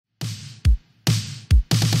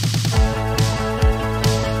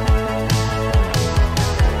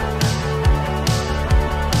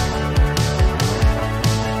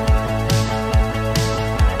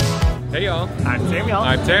Daniel.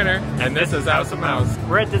 I'm Tanner, and this is House of Mouse.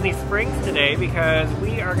 We're at Disney Springs today because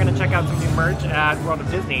we are going to check out some new merch at World of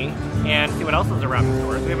Disney and see what else is around the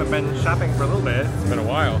stores. We haven't been shopping for a little bit. It's been a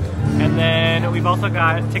while. And then we've also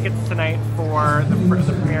got tickets tonight for the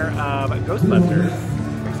premiere of Ghostbusters.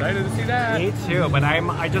 Excited to see that. Me too, but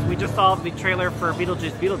we just saw the trailer for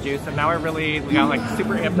Beetlejuice, and now we got like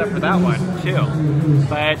super amped up for that one too.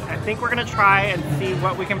 But I think we're gonna try and see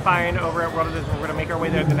what we can find over at World of Disney. We're gonna make our way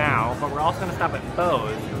there now, but we're also gonna stop at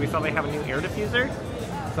Bose because we saw they have a new air diffuser.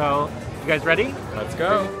 So, you guys ready? Let's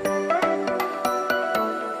go.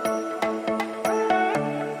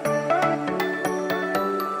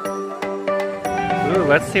 Ooh,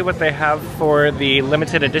 let's see what they have for the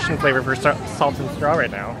limited edition flavor for Salt and Straw right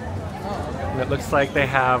now. And it looks like they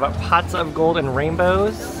have pots of golden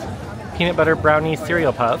rainbows, peanut butter brownie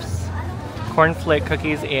cereal puffs, cornflake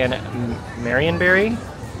cookies and Marionberry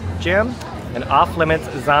jam, and off limits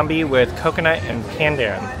zombie with coconut and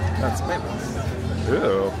pandan. That's famous.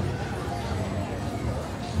 Ooh.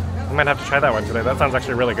 I might have to try that one today. That sounds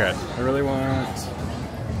actually really good. I really want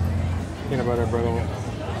peanut butter brittle.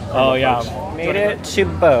 Oh yeah, made it to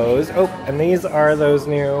Bose. Oh, and these are those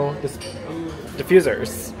new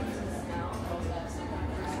diffusers.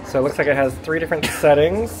 So it looks like it has 3 different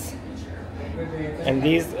settings. And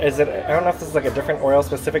these, I don't know if this is like a different oil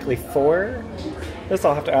specifically for this.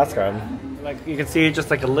 I'll have to ask them. Like you can see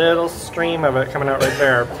just like a little stream of it coming out right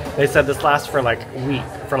there. They said this lasts for like a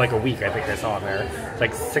week, I think I saw in there. It's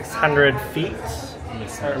like 600 feet. I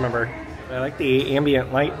don't remember. I like the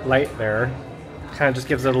ambient light there. Kind of just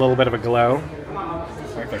gives it a little bit of a glow.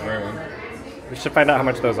 We should find out how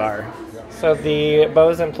much those are. So the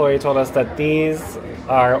Bose employee told us that these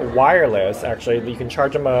are wireless, actually. You can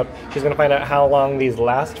charge them up. She's going to find out how long these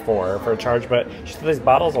last for a charge, but she said these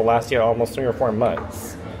bottles will last you almost 3 or 4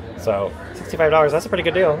 months. So $65, that's a pretty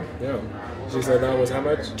good deal. Yeah. She said that was how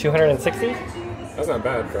much? $260? That's not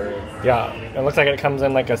bad for her. Yeah. It looks like it comes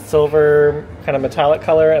in like a silver kind of metallic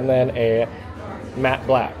color and then a matte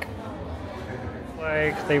black.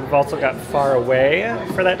 Like they've also got Far Away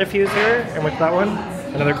for that diffuser, and with that one,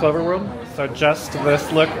 another Clover World. So just this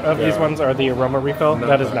look of these ones are the aroma refill.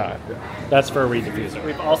 That is not. That's for a reed diffuser.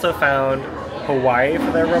 We've also found Hawaii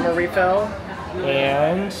for their aroma refill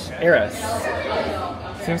and Eris.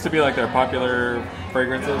 Seems to be like their popular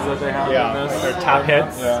fragrances that they have in this. Their top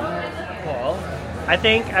hits. Yeah. Cool. I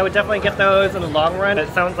think I would definitely get those in the long run. It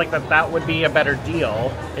sounds like that would be a better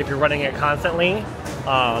deal if you're running it constantly.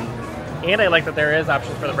 And I like that there is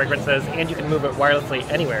options for the fragrances, and you can move it wirelessly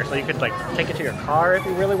anywhere. So you could like take it to your car if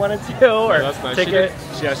you really wanted to, or that's nice. take it.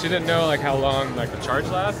 She didn't know like how long like the charge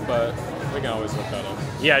lasts, but we can always look that up.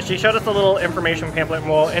 Yeah, she showed us a little information pamphlet,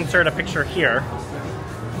 and we'll insert a picture here.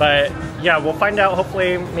 But yeah, we'll find out.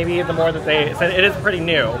 Hopefully, maybe the more that they said, it is pretty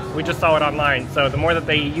new. We just saw it online, so the more that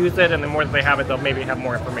they use it and the more that they have it, they'll maybe have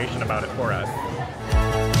more information about it for us.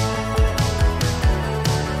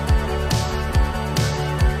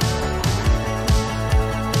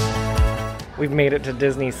 We've made it to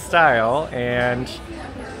Disney Style, and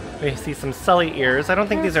we see some Sully ears. I don't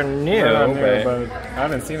think these are new, but I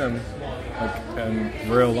haven't seen them like in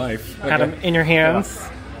real life. Had them in your hands,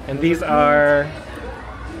 and these are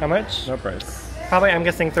how much? No price. Probably, I'm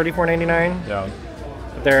guessing $34.99. Yeah.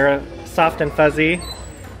 They're soft and fuzzy.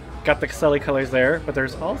 Got the Sully colors there, but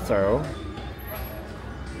there's also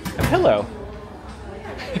a pillow.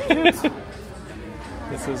 This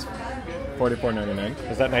is $44.99.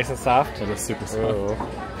 Is that nice and soft? It is super soft.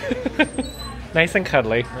 Nice and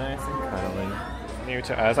cuddly. Nice and cuddly. New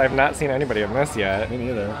to us. I've not seen anybody in this yet. Me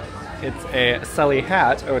neither. It's a Sully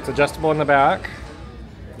hat. Oh, it's adjustable in the back.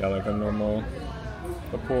 Yeah, like a normal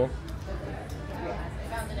pool.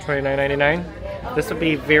 $29.99. This would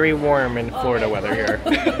be very warm in Florida weather here.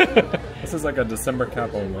 This is like a December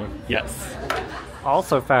cap only. Yes.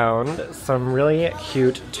 Also found some really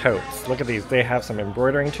cute totes. Look at these. They have some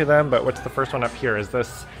embroidering to them, but what's the first one up here? Is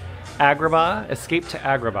this Agrabah? Escape to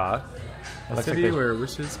Agrabah. A city where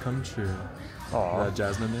wishes come true. Aw.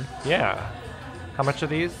 Jasmine there? Yeah. How much are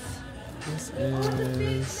these? This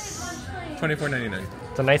is $24.99.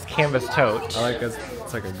 It's a nice canvas tote. I like it.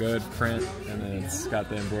 It's like a good print, and then it's got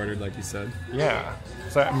the embroidered like you said. Yeah.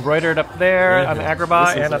 So embroidered up there on the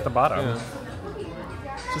Agrabah and at the bottom. Yeah.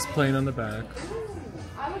 Just plain on the back.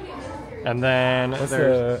 And then what's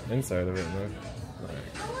there's the inside of it,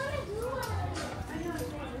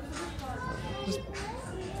 just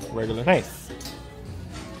regular. Nice.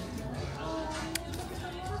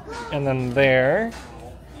 And then there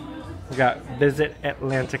we got Visit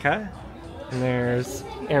Atlantica. And there's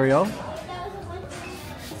Ariel.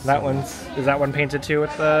 That one's, is that one painted too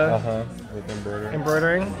with the with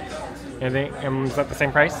embroidering? And is that the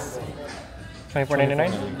same price?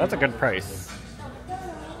 $24.99? That's a good price.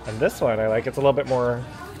 And this one I like. It's a little bit more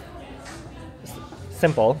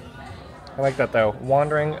simple. I like that though.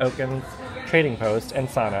 Wandering Oaken's Trading Post and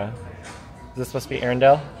Sauna. Is this supposed to be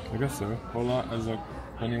Arendelle? I guess so. Hold on. Is there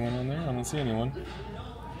anyone on there? I don't see anyone.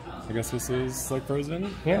 I guess this is like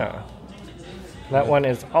frozen? Yeah. That one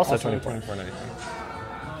is also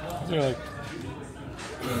 $24.99. These are like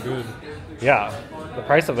good. Yeah. The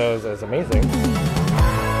price of those is amazing.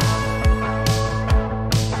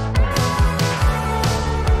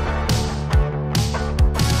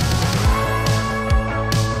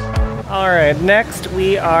 Alright, next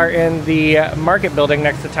we are in the market building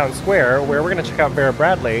next to Town Square where we're going to check out Vera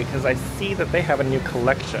Bradley because I see that they have a new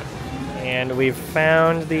collection. And we've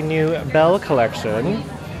found the new Belle collection.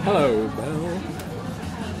 Hello, Belle.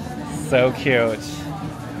 So cute.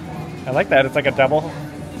 I like that. It's like a double,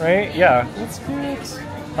 right? Yeah. That's cute.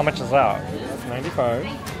 How much is that? That's $95.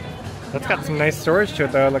 That's got some nice storage to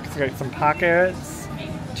it though. Look, it's got some pockets,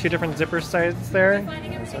 2 different zipper sides there.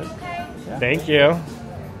 That's right. Yeah. Thank you.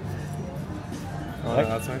 Oh,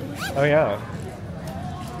 that's right. Oh yeah.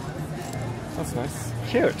 That's nice.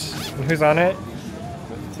 Cute. And who's on it?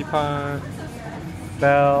 Teapot.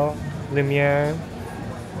 Belle, Lumiere,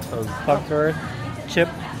 Buckford, Chip.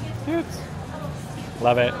 Cute.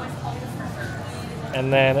 Love it.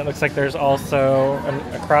 And then it looks like there's also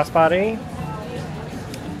a crossbody.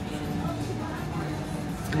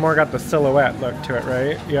 It's more got the silhouette look to it,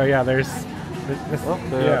 right? Yeah, there's this,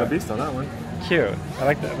 the beast on that one. Cute. I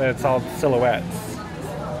like that it's all silhouettes.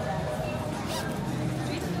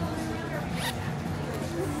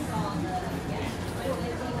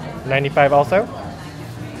 $95 also.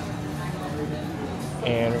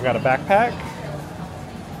 And we've got a backpack.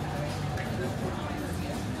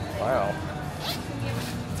 Wow.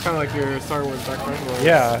 It's kind of like your Star Wars backpack.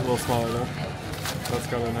 Yeah. A little smaller though. That's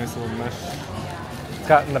got a nice little mesh. It's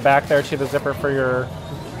got in the back there too the zipper for your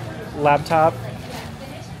laptop.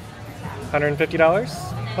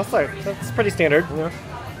 $150. That's pretty standard. Yeah.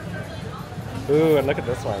 Ooh, and look at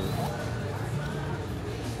this one.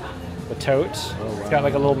 The tote. Oh, wow. It's got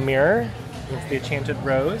like a little mirror. It's the Enchanted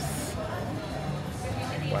Rose.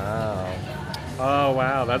 Wow. Oh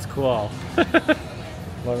wow, that's cool.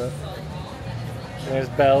 Love it. There's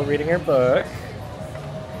Belle reading her book.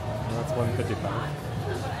 That's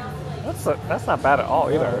 $155. That's not bad at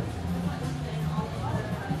all either.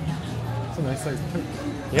 It's a nice size tote.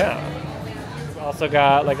 Yeah. It's also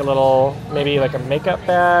got like a little, maybe like a makeup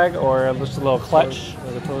bag or just a little clutch.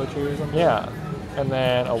 Like a toiletry or something? Yeah. And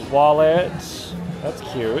then a wallet. That's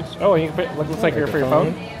cute. Oh, you can put, looks like you're for your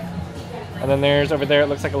phone. And then there's over there, it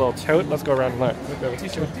looks like a little tote. Let's go around and look.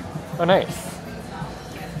 T-shirt. Oh, nice.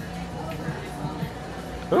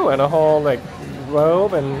 Ooh, and a whole like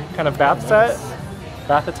robe and kind of bath set.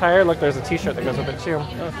 Bath attire. Look, there's a t-shirt that goes with it too.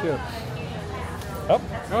 Oh, cute. Oh,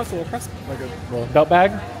 It's a little press, like a little belt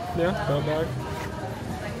bag. belt bag.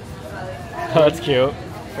 Oh, that's cute.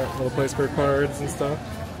 Got a little place for cards and stuff.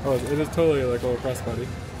 Oh, it is totally like a little crossbody.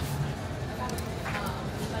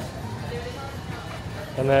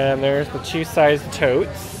 And then there's the 2-size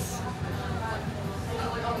totes.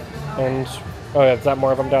 And, oh yeah, is that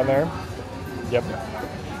more of them down there? Yep.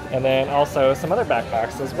 And then also some other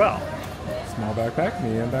backpacks as well. Small backpack,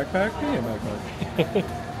 medium backpack, medium backpack.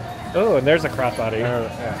 Oh, and there's a crossbody. Yeah.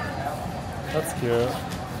 That's cute.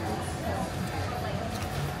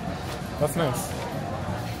 That's nice.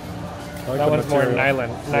 I like That the one's more material.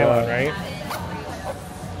 nylon, right?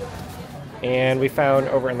 And we found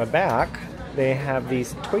over in the back, they have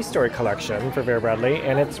these Toy Story collection for Vera Bradley,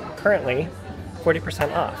 and it's currently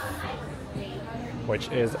 40% off, which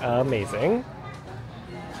is amazing.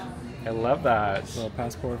 I love that. Little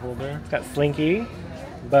passport holder. It's got Slinky,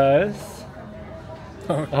 Buzz.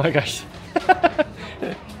 Oh my gosh.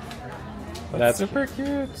 That's super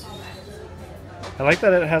cute. I like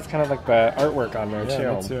that it has kind of like the artwork on there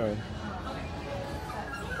too. Me too.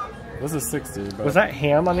 This is 60. But Was that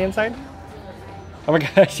ham on the inside? Oh my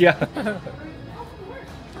gosh, yeah.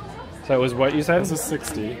 So it was what you said? This is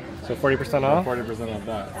 60. So 40% off? 40% off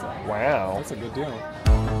that. So Wow. that's a good deal.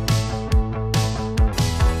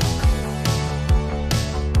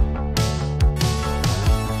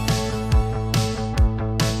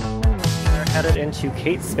 We're headed into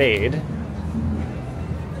Kate Spade.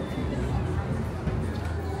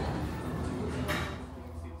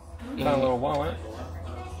 Got a little wallet.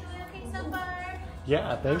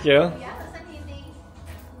 Yeah, thank you.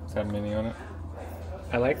 It's got Minnie on it.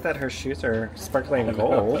 I like that her shoes are sparkling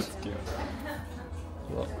gold. That's cute.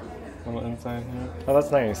 Little inside here. Oh,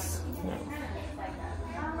 that's nice. Yeah.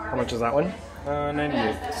 How much is that one?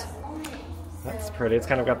 98. That's pretty. It's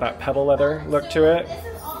kind of got that pebble leather look to it.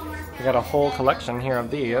 We got a whole collection here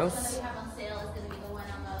of these.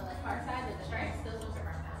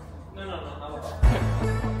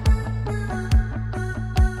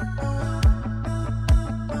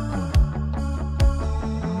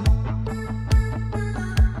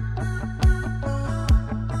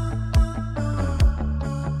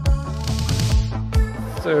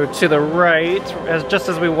 So to the right, just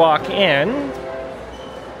as we walk in,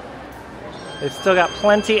 they've still got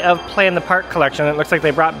plenty of Play in the Park collection. It looks like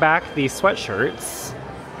they brought back the sweatshirts.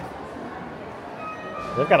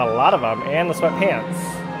 They've got a lot of them, and the sweatpants.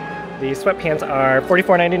 The sweatpants are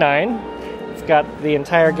 $44.99. It's got the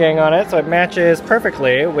entire gang on it, so it matches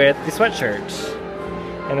perfectly with the sweatshirt.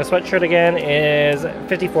 And the sweatshirt again is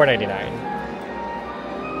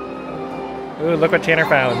 $54.99. Ooh, look what Tanner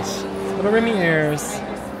found. Little Remy ears.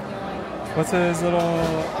 What's his little...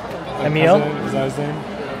 Emil? Is that his name?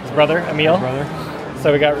 His brother, Emil. His brother.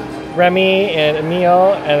 So we got Remy and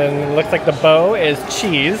Emil, and then it looks like the bow is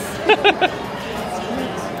cheese.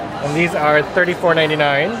 And these are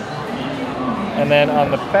 $34.99. And then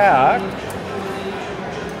on the back,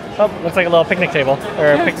 oh, looks like a little picnic table,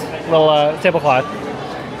 or a little tablecloth.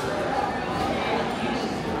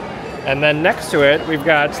 And then next to it, we've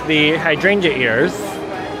got the hydrangea ears.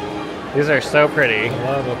 These are so pretty. I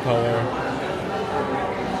love the color.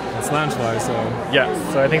 It's loungefly, so... Yes,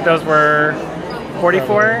 so I think those were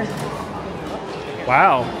 $44.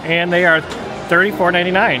 Wow, and they are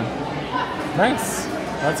 $34.99. Nice.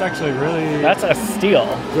 That's actually really... That's a steal.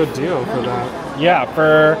 Good deal for that. Yeah,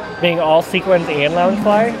 for being all sequins and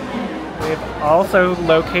loungefly. We've also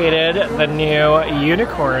located the new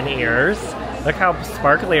unicorn ears. Look how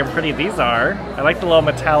sparkly and pretty these are. I like the little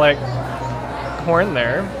metallic horn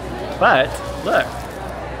there. But, look.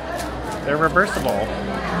 They're reversible.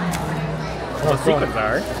 Well, the sequins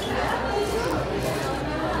are.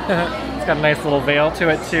 It's got a nice little veil to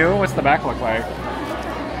it too. What's the back look like?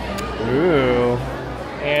 Ooh.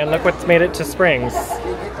 And look what's made it to Springs.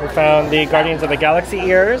 We found the Guardians of the Galaxy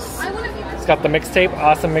ears. It's got the mixtape,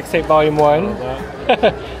 awesome mixtape volume 1.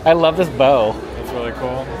 I love this bow. That's really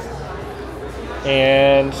cool.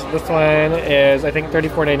 And this one is, I think,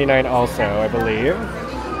 $34.99 also, I believe.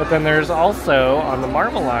 But then there's also, on the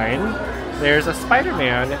Marvel line, there's a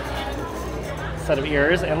Spider-Man set of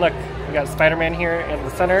ears. And look, we got Spider-Man here in the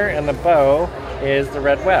center, and the bow is the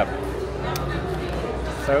red web.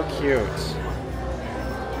 So cute.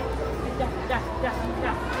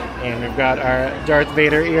 And we've got our Darth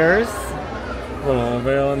Vader ears. Little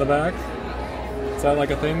veil in the back. Is that like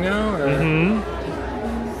a thing now? Or? Mm-hmm.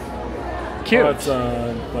 Cute. Oh, it's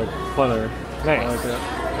like pleather. Nice. I like it.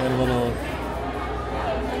 And a little...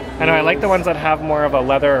 I know, I like the ones that have more of a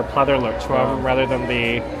leather or pleather look to them rather than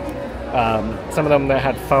the, some of them that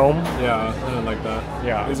had foam. Yeah, I don't like that.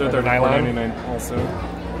 Yeah, these are $34.99 $34.99 also.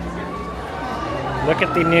 Look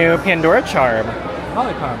at the new Pandora charm.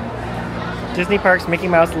 Lollipop. Disney Parks Mickey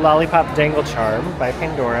Mouse Lollipop Dangle Charm by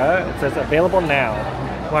Pandora. It says available now.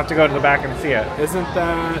 We'll have to go to the back and see it. Isn't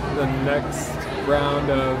that the next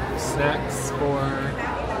round of snacks for...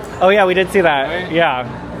 Oh yeah, we did see that. Right? Yeah.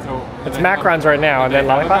 So It's macarons right now, and then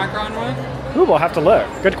lollipop. Macaron one? Ooh, we'll have to look.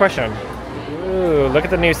 Good question. Ooh, look at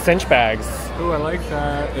the new cinch bags. Ooh, I like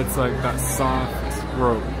that. It's like that soft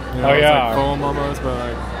rope. You know, Oh it's yeah. like foam almost, but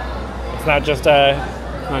like It's not just a...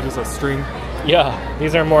 not just a string. Yeah,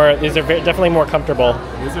 these are definitely more comfortable.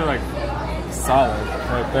 These are like solid.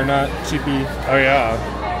 Like they're not cheapy. Oh yeah.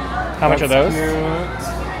 How much are those?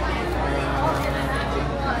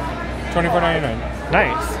 $24.99.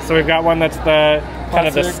 Nice. So we've got one that's the kind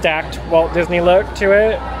of the Classic. stacked Walt Disney look to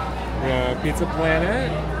it. We got Pizza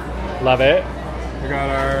Planet. Love it. We got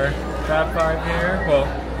our Fab 5 here. Well,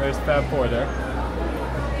 there's Fab 4 there.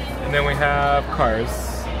 And then we have Cars.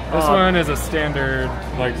 This one is a standard,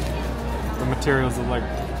 like, the materials of like...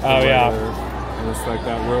 Oh yeah. And it's like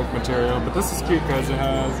that rope material. But this is cute because it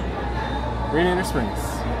has Radiator Springs.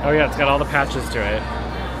 Oh yeah, it's got all the patches to it.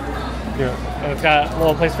 Yeah. And it's got a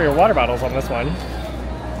little place for your water bottles on this one.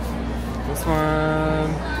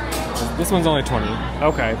 This one's only 20.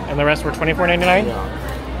 Okay, and the rest were $24.99?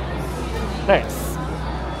 Yeah. Nice.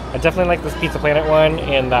 I definitely like this Pizza Planet one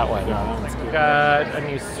and that one. Yeah, that one's We cute. got a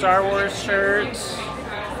new Star Wars shirt,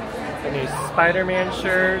 a new Spider-Man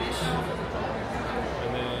shirt.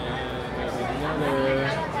 And then there's another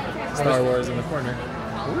Star Wars in the corner.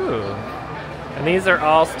 Ooh. And these are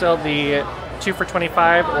all still the 2 for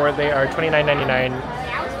 $25, or they are $29.99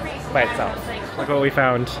 by itself. Like what we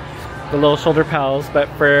found. The little shoulder pals, but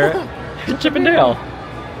for Chip and Dale.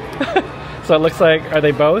 So it looks like, are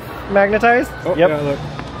they both magnetized? Oh, yep. yeah, look.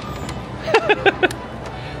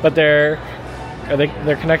 But they're Are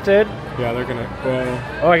they're connected? Yeah, they're gonna.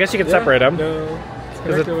 Well. Oh, I guess you could separate them. No, it's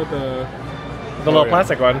connected with the little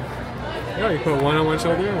plastic one. Yeah, you put one on one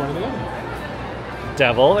shoulder and one on the other.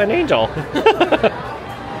 Devil and angel.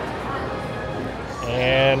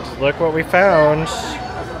 And look what we found.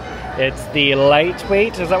 It's the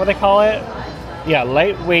lightweight, is that what they call it? Yeah,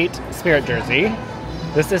 lightweight spirit jersey.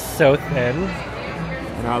 This is so thin.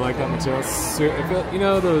 And I like that material. You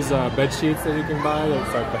know those bed sheets that you can buy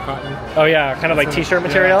that's like the cotton? Oh yeah, kind of like t-shirt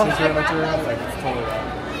material? Yeah, t-shirt material. Like, it's totally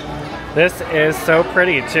that. This is so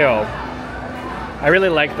pretty too. I really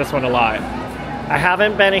like this one a lot. I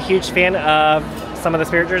haven't been a huge fan of some of the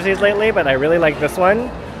spirit jerseys lately, but I really like this one.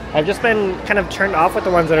 I've just been kind of turned off with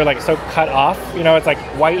the ones that are like so cut off. You know, it's like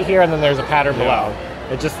white here and then there's a pattern below.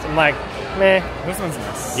 It just, I'm like, meh. This one's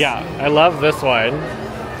nice. Yeah, I love this one.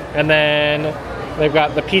 And then they've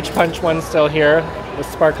got the peach punch one still here, the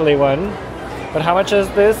sparkly one. But how much is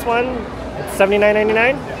this one? It's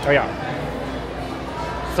 $79.99? Oh yeah.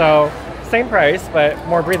 So, same price, but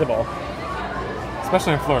more breathable.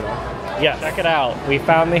 Especially in Florida. Yeah, check it out. We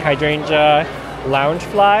found the Hydrangea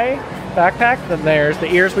Loungefly backpack. Then there's the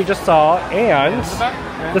ears we just saw, and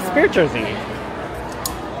the spirit jersey.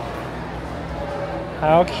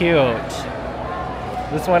 How cute.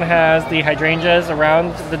 This one has the hydrangeas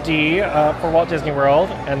around the D for Walt Disney World,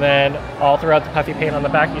 and then all throughout the puffy paint on the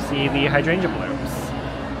back you see the hydrangea blooms.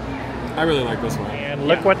 I really like this one. And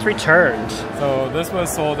look what's returned. So this was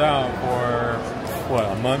sold out for, what,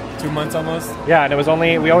 a month, 2 months almost? Yeah, and it was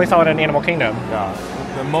we only saw it in Animal Kingdom. Yeah.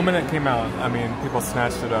 The moment it came out, I mean, people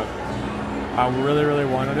snatched it up. I really, really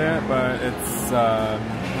wanted it, but it's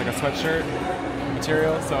like a sweatshirt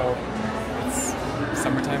material, so it's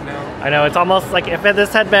summertime now. I know, it's almost like if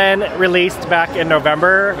this had been released back in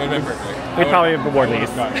November, we'd probably have worn these.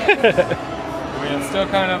 I mean, it's still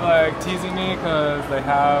kind of like teasing me because they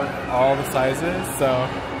have all the sizes, so.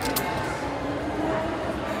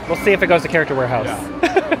 We'll see if it goes to Character Warehouse.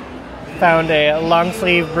 Yeah. Found a long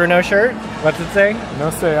sleeve Bruno shirt. What's it say? No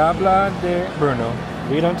se habla de Bruno.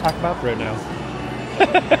 We don't talk about Bruno.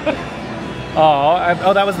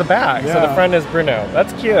 Oh, that was the back. Yeah. So the front is Bruno.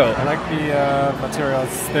 That's cute. I like the material.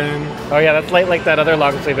 It's thin. Oh yeah, that's like that other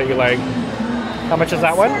long sleeve that you like. How much is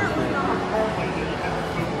that one?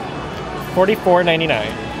 $44.99.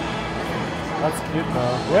 That's cute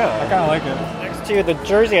though. Yeah. I kind of like it. Next to the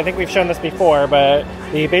jersey, I think we've shown this before, but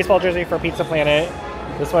the baseball jersey for Pizza Planet.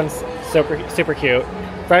 This one's super cute.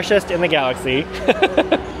 Freshest in the galaxy.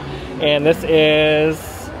 And this is,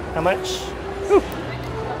 how much?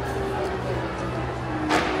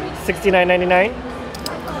 $69.99.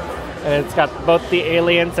 And it's got both the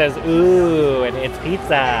alien says ooh and it's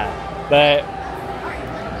pizza. But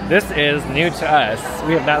this is new to us.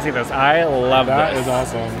 We have not seen this. I love this. That is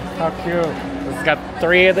awesome. How cute. It's got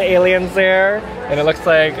 3 of the aliens there, and it looks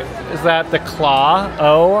like, is that the claw?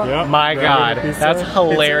 Oh yep, my god, that's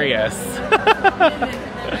hilarious.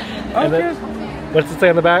 And then, what's it say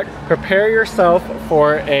on the back? Prepare yourself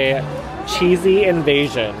for a cheesy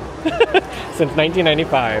invasion. Since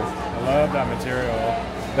 1995. I love that material.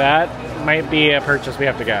 That might be a purchase we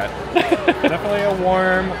have to get. Definitely a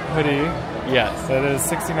warm hoodie. Yes. That is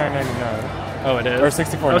 $69.99. Oh, it is? Or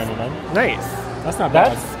 $64.99. Nice. That's not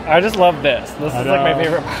bad. I just love this. This is like my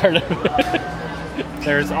favorite part of it.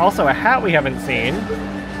 There's also a hat we haven't seen.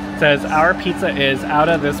 It says, our pizza is out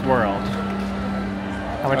of this world.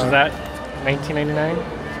 How much is that? $19.99?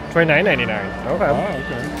 $29.99. Okay. Oh,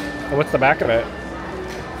 okay. And what's the back of it?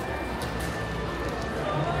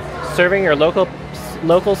 Serving your local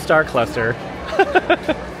star cluster.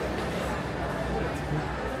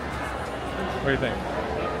 What do you think?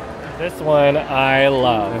 This one I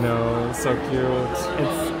love. I know, it's so cute.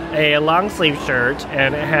 It's a long sleeve shirt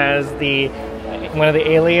and it has one of the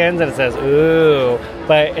aliens and it says ooh,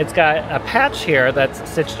 but it's got a patch here that's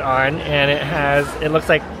stitched on and it looks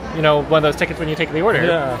like, you know, one of those tickets when you take the order.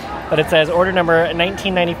 Yeah. But it says order number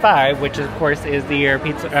 1995, which of course is the year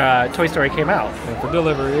Toy Story came out. And for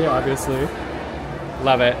delivery, obviously.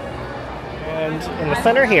 Love it. And in the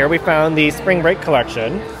center here, we found the Spring Break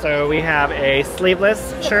collection. So we have a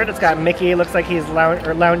sleeveless shirt. It's got Mickey. Looks like he's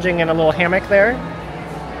lounging in a little hammock there.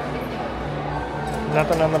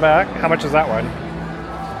 Nothing on the back. How much is that one?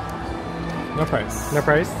 No price. No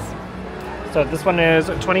price. So this one is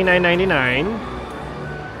 $29.99.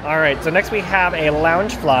 All right. So next we have a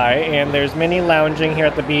Loungefly, and there's Minnie lounging here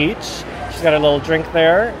at the beach. She's got a little drink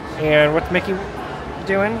there. And what's Mickey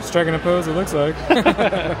doing? Striking a pose. It looks like.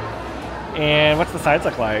 And what's the sides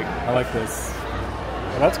look like? I like this.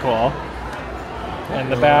 Well, that's cool. And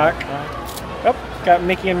the back. Oh, got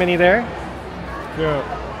Mickey and Minnie there. Yeah.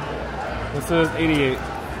 This is $88.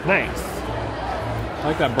 Nice. I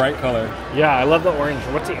like that bright color. Yeah, I love the orange.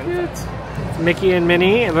 What's the inside? It's Mickey and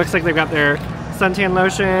Minnie. It looks like they've got their suntan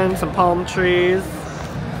lotion, some palm trees.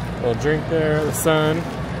 A little drink there, the sun.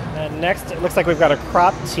 And next, it looks like we've got a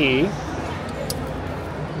crop tee.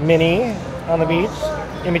 Minnie on the beach,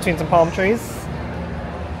 in between some palm trees.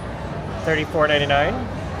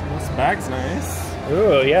 $34.99. This bag's nice.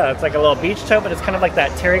 Ooh, yeah, it's like a little beach tote, but it's kind of like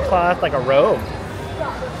that terry cloth, like a robe.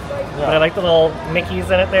 Yeah. But I like the little Mickeys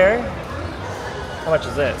in it there. How much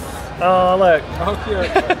is this? Oh, look. Oh, cute.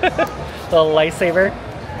 Little lifesaver.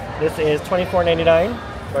 This is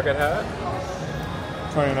 $24.99. Bucket hat.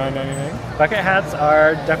 $29.99. Bucket hats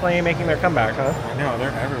are definitely making their comeback, huh? I know,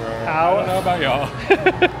 they're everywhere. How? I don't know about y'all,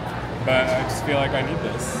 but I just feel like I need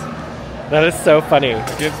this. That is so funny.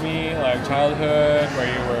 It gives me like childhood where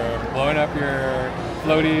you were blowing up your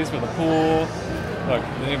floaties for the pool. Look,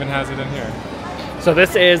 it even has it in here. So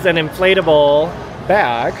this is an inflatable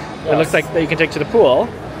bag. Yes. It looks like that you can take to the pool.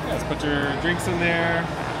 Yes, put your drinks in there.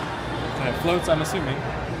 Kind of floats, I'm assuming.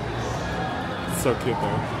 It's so cute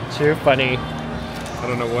though. Too funny. I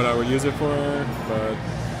don't know what I would use it for, but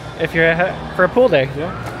If you're for a pool day. yeah.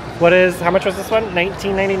 How much was this one?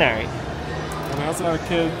 $19.99. And I also have a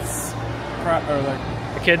kids or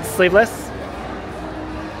like The kids sleeveless.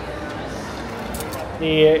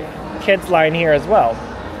 The kids line here as well.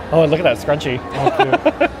 Oh, and look at that scrunchie. oh, cute.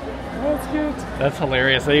 Oh, that's cute. That's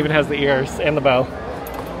hilarious. It even has the ears and the bow.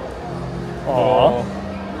 Aww.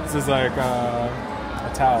 Oh, this is like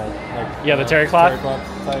a towel. Like Yeah, the terry cloth. Terry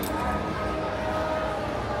cloth type.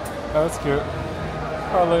 Oh, that's cute.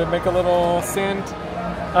 Probably make a little sand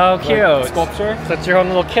Oh, cute. like, sculpture. So it's your own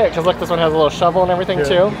little kit, because look, this one has a little shovel and everything Yeah.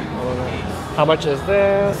 too. I love it. How much is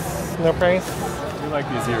this? No price? I do like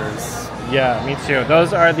these ears. Yeah, me too.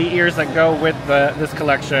 Those are the ears that go with this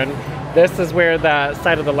collection. This is where that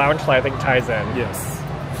side of the lounge fly, I think, ties in. Yes.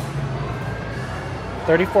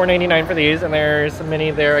 $34.99 for these, and there's a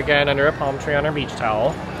Minnie there again under a palm tree on her beach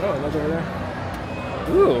towel. Oh, another over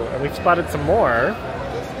there. Ooh, and we've spotted some more.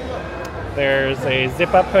 There's a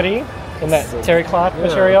zip-up hoodie in that terry cloth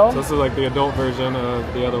material. So this is like the adult version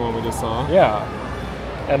of the other one we just saw. Yeah.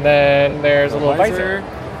 And then there's a little visor.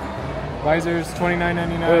 Visor's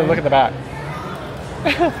 $29.99. Ooh, look at the back.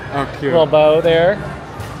 Oh, cute. Little bow there.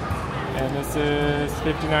 And this is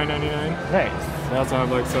 $59.99. Nice. They also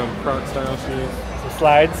have like some Croc style shoes. Some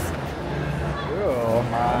slides. Ooh.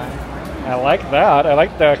 My. I like that. I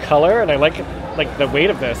like the color, and I like the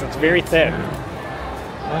weight of this. It's very thin.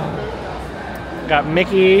 Got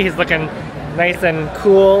Mickey. He's looking nice and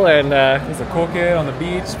cool, and He's a cool kid on the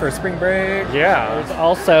beach for spring break. yeah. There's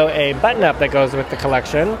also a button-up that goes with the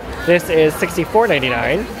collection. This is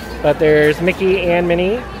 $64.99, but there's Mickey and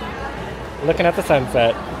Minnie looking at the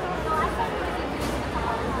sunset.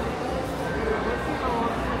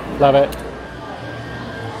 Love it.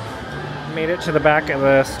 Made it to the back of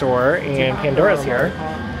the store, and Pandora's here.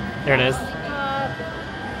 There it is.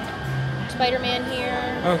 Spider-Man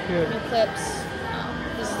here. Oh, cute. New clips.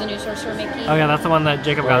 This is the new Sorcerer Mickey. Oh yeah, that's the one that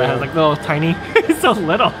Jacob got that has like little tiny, he's so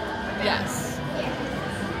little. Yes.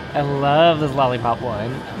 I love this lollipop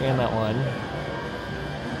one, and that one.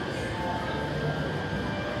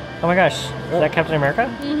 Oh my gosh, is that Captain America?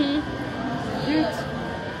 Mm-hmm.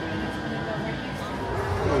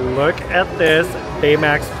 Look at this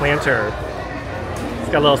Baymax planter.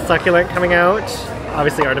 It's got a little succulent coming out,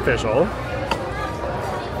 obviously artificial.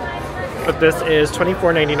 But this is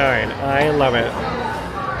 $24.99. I love it.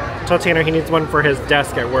 I told Tanner he needs one for his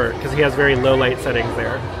desk at work because he has very low light settings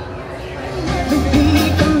there.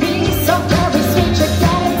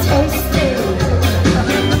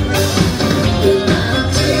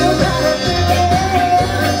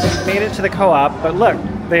 Made it to the co-op, but look,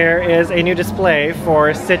 there is a new display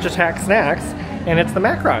for Stitch Attack snacks, and it's the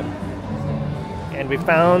Macron. And we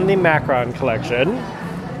found the Macron collection.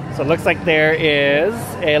 So it looks like there is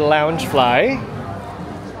a lounge fly.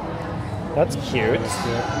 That's cute.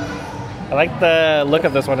 I like the look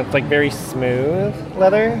of this one. It's like very smooth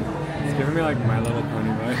leather. It's giving me like My Little Pony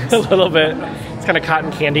vibes. A little bit. It's kind of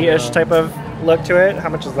cotton candy-ish type of look to it. How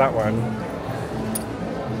much is that one?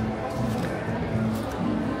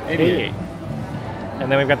 $88.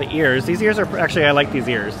 And then we've got the ears. These ears are actually, I like these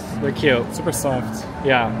ears. They're cute. Super soft.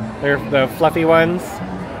 Yeah, they're the fluffy ones.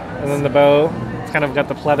 And then the bow. It's kind of got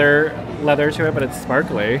the leather to it, but it's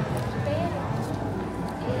sparkly.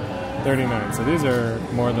 $39. So these are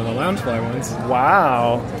more than the Loungefly ones.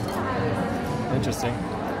 Wow. Interesting.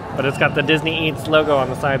 But it's got the Disney Eats logo on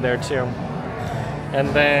the side there too. And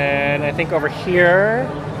then I think over here,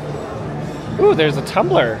 ooh, there's a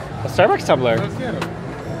tumbler, a Starbucks tumbler. Oh, cute.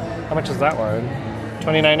 How much is that one?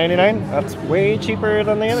 $29.99. That's way cheaper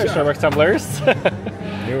than the other Starbucks tumblers.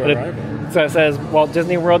 New arrival. So it says Walt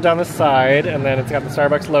Disney World down the side, and then it's got the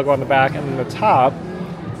Starbucks logo on the back, and then the top.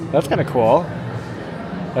 That's kind of cool.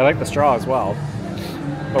 I like the straw as well.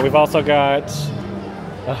 But we've also got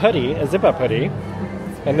a hoodie, a zip-up hoodie,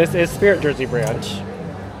 and this is Spirit Jersey brand.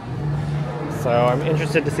 So I'm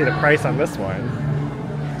interested to see the price on this one.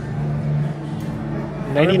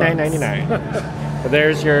 $99.99. But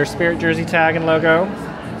there's your Spirit Jersey tag and logo.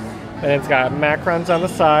 And it's got macrons on the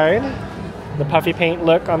side. The puffy paint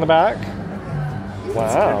look on the back.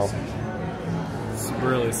 Wow. It's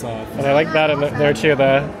really soft. And I like that in there too,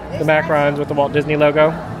 the macrons with the Walt Disney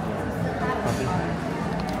logo.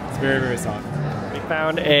 It's very, very soft. We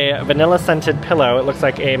found a vanilla scented pillow. It looks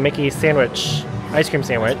like a Mickey sandwich, ice cream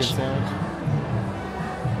sandwich.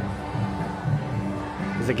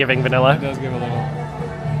 Is it giving vanilla? It does give a little.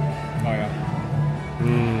 Oh yeah.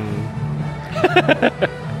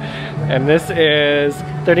 And this is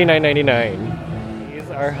 $39.99. These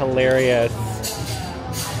are hilarious.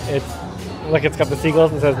 It's got the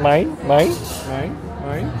seagulls and it says mine.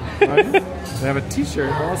 They have a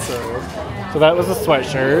t-shirt also. So that was a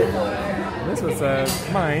sweatshirt. This one says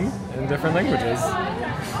mine in different languages.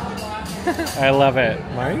 I love it.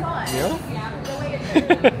 Mine? You?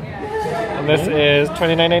 And this is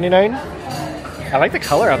 $29.99. I like the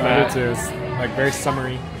color on that. I do too. It's like very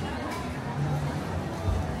summery.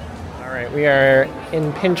 Alright, we are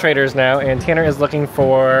in pin traders now, and Tanner is looking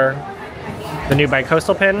for the new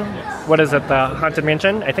Bi-Coastal pin. Yes. What is it, the Haunted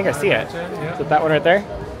Mansion? I think I see it. Yeah. Is it that one right there?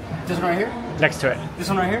 This one right here? Next to it. This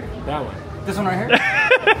one right here? That one. This one right here?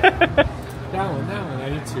 That one. I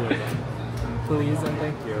need two of them. Please and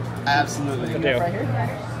thank you. Absolutely. do. Right here?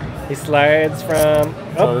 He slides from...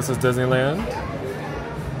 So this is Disneyland.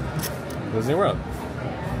 Disney World.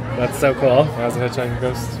 That's so cool. It has a hitchhiking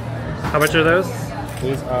ghost. How much are those?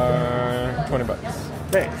 These are $20.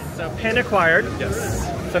 Thanks. So pin acquired. Yes.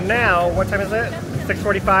 So now, what time is it?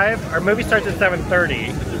 6:45. Our movie starts at 7:30.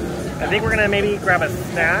 I think we're gonna maybe grab a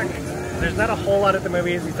snack. There's not a whole lot at the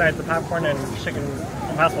movies besides the popcorn and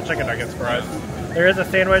Impossible chicken nuggets for us. There is a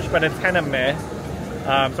sandwich, but it's kind of meh.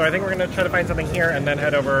 So I think we're gonna try to find something here and then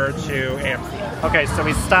head over to AMC. Okay, so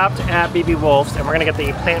we stopped at BB Wolf's and we're gonna get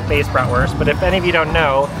the plant-based bratwurst. But if any of you don't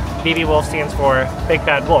know, BB Wolf stands for Big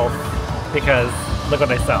Bad Wolf because look what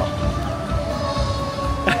they sell.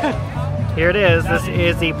 Here it is. This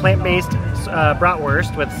is the plant-based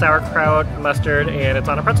bratwurst with sauerkraut, mustard, and it's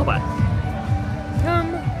on a pretzel bun.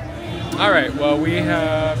 All right. Well, we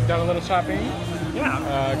have done a little shopping.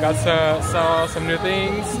 Yeah. Got to saw some new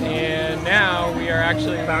things, and now we are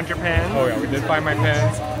actually Found your pen. Oh yeah, we did find my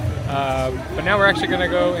pens. But now we're actually gonna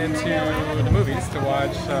go into the movies to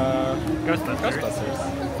watch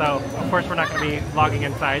Ghostbusters. So, of course, we're not going to be vlogging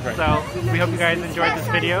inside. Right. So, we hope you guys enjoyed this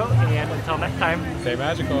video, and until next time, Stay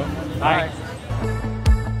magical. bye. Bye.